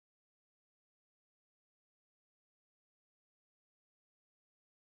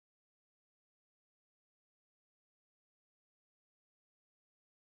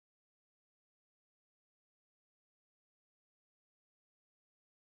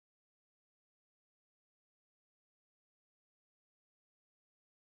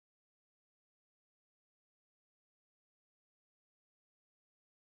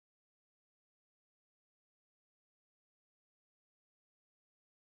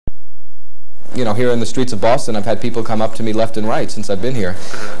you know, here in the streets of Boston, I've had people come up to me left and right since I've been here.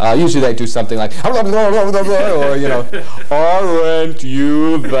 Usually they do something like, or, you know, aren't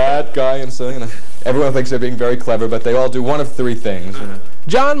you that guy? And so, you know, everyone thinks they're being very clever, but they all do one of three things. You know.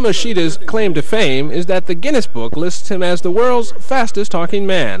 John Moschitta's claim to fame is that the Guinness Book lists him as the world's fastest talking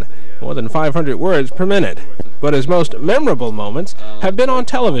man, more than 500 words per minute. But his most memorable moments have been on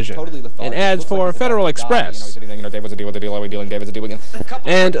television, in ads for Federal Express, and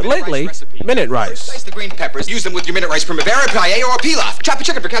lately, Minute Rice. Slice the green peppers, use them with your Minute Rice Primavera, paella, or pilaf. Chop a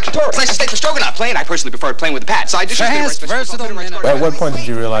chicken for cacciatore. Slice a steak for stroganoff. Plain, I personally prefer plain with the pat. Side dishes, Fast, versatile Minute Rice. At what point did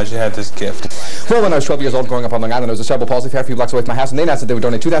you realize you had this gift? Well, when I was 12 years old, growing up on Long Island, there was a cerebral palsy fair a few blocks away from my house, and they announced that they would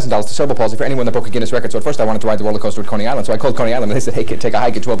donate $2,000 to cerebral palsy for anyone that broke a Guinness record. So at first I wanted to ride the roller coaster at Coney Island, so I called Coney Island, and they said, hey kid, take a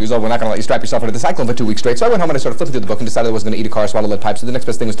hike at 12 years old. We're not going to let you strap yourself into the cyclone for 2 weeks straight. So I went home and I started flipping through the book and decided I wasn't going to eat a car, swallow lead pipes. So the next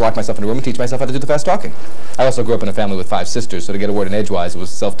best thing was to lock myself in a room and teach myself how to do the fast talking. I also grew up in a family with 5 sisters, so to get a word in edgewise, it was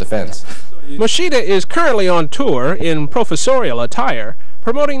self-defense. Moschitta is currently on tour in professorial attire,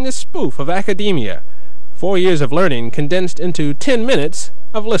 promoting this spoof of academia. 4 years of learning condensed into 10 minutes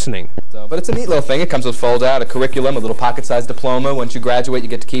of listening. But it's a neat little thing. It comes with fold-out, a curriculum, a little pocket-sized diploma. Once you graduate, you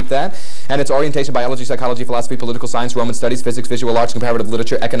get to keep that. And it's orientation, biology, psychology, philosophy, political science, Roman studies, physics, visual arts, comparative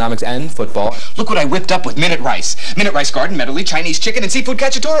literature, economics, and football. Look what I whipped up with Minute Rice. Minute Rice garden, medley, Chinese chicken, and seafood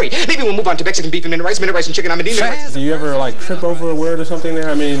cacciatore. Maybe we'll move on to Mexican beef and Minute Rice and chicken amadine. Do you ever, like, trip over a word or something there?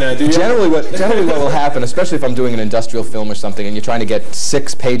 I mean, do you generally what will happen, especially if I'm doing an industrial film or something, and you're trying to get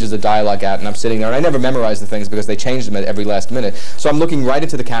 6 pages of dialogue out, and I'm sitting there, and I never memorize the things because they change them at every last minute. So I'm looking right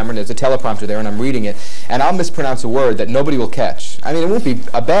into the camera, and there's a teleprompter there, and I'm reading it, and I'll mispronounce a word that nobody will catch. I mean, it won't be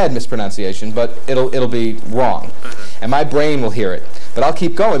a bad mispronunciation, but it'll be wrong. And my brain will hear it. But I'll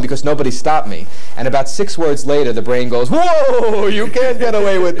keep going because nobody stopped me. And about 6 words later, the brain goes, whoa, you can't get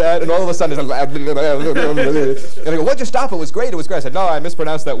away with that. And all of a sudden, it's like, and I go, what'd you stop? It was great. It was great. I said, no, I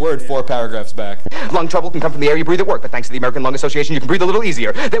mispronounced that word 4 paragraphs back. Lung trouble can come from the air you breathe at work, but thanks to the American Lung Association, you can breathe a little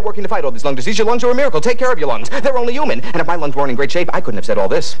easier. They're working to fight all this lung disease. Your lungs are a miracle. Take care of your lungs. They're only human. And if my lungs weren't in great shape, I couldn't have said all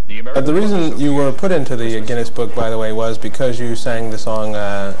this. The reason you were put into the Guinness Book, by the way, was because you sang the song,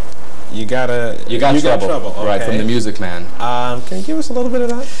 You Got Trouble. Okay. Right, from The Music Man. Can you give us a little bit of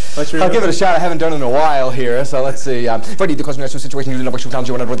that? I'll give it a shot. I haven't done it in a while here, so let's see. Freddie, the question situation, you do not wish to challenge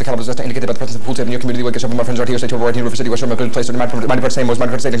you when I wrote the calibers just to indicate about the presence of pool table in your community. Where my friends right here, say to avoid University, West Shore, good place, or my part same was my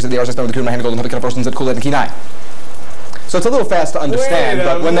part saying the hours I spent with the crew in my hand, golden hubby, kind of persons at cool and keen eye. So it's a little fast to understand,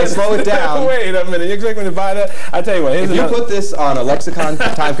 but when they slow it down... Wait a minute, you expect me to buy that? I tell you what, if you put this on a lexicon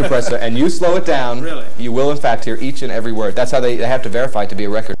time compressor and you slow it down, you will in fact hear each and every word. That's how they have to verify it to be a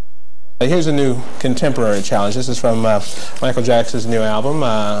record. Here's a new contemporary challenge. This is from Michael Jackson's new album,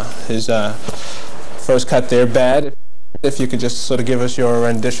 his first cut there, Bad. If you could just sort of give us your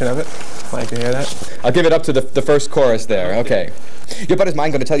rendition of it. I'd like to hear that. I'll give it up to the first chorus there. Okay. Your buddy's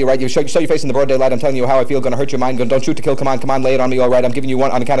mind going to tell you, right? You show your face in the broad daylight. I'm telling you how I feel. Going to hurt your mind. Don't shoot to kill. Come on, lay it on me. All right. I'm giving you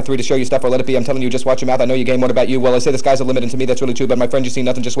one on the count of 3 to show you stuff or let it be. I'm telling you, just watch your mouth. I know your game. What about you? Well, I say the sky's the limit, and to me that's really true. But my friend, you see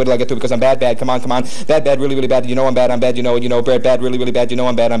nothing. Just wait till I get to it because I'm bad. Come on. Bad, really bad. You know I'm bad. You know, bad, really bad. You know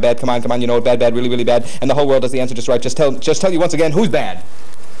I'm bad. Come on. You know, bad, really bad. And the whole world has the answer just right. Just tell you once again who's bad.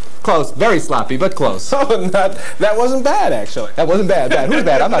 Close. Very sloppy, but close. Oh, that wasn't bad, actually. That wasn't bad. Who's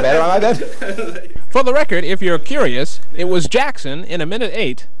bad? I'm not bad. Am I bad? For the record, if you're curious, it was Jackson in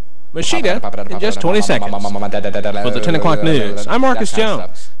 1:08, Moschitta in just 20 seconds. For the 10 o'clock news, I'm Marcus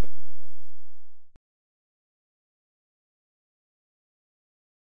Jones.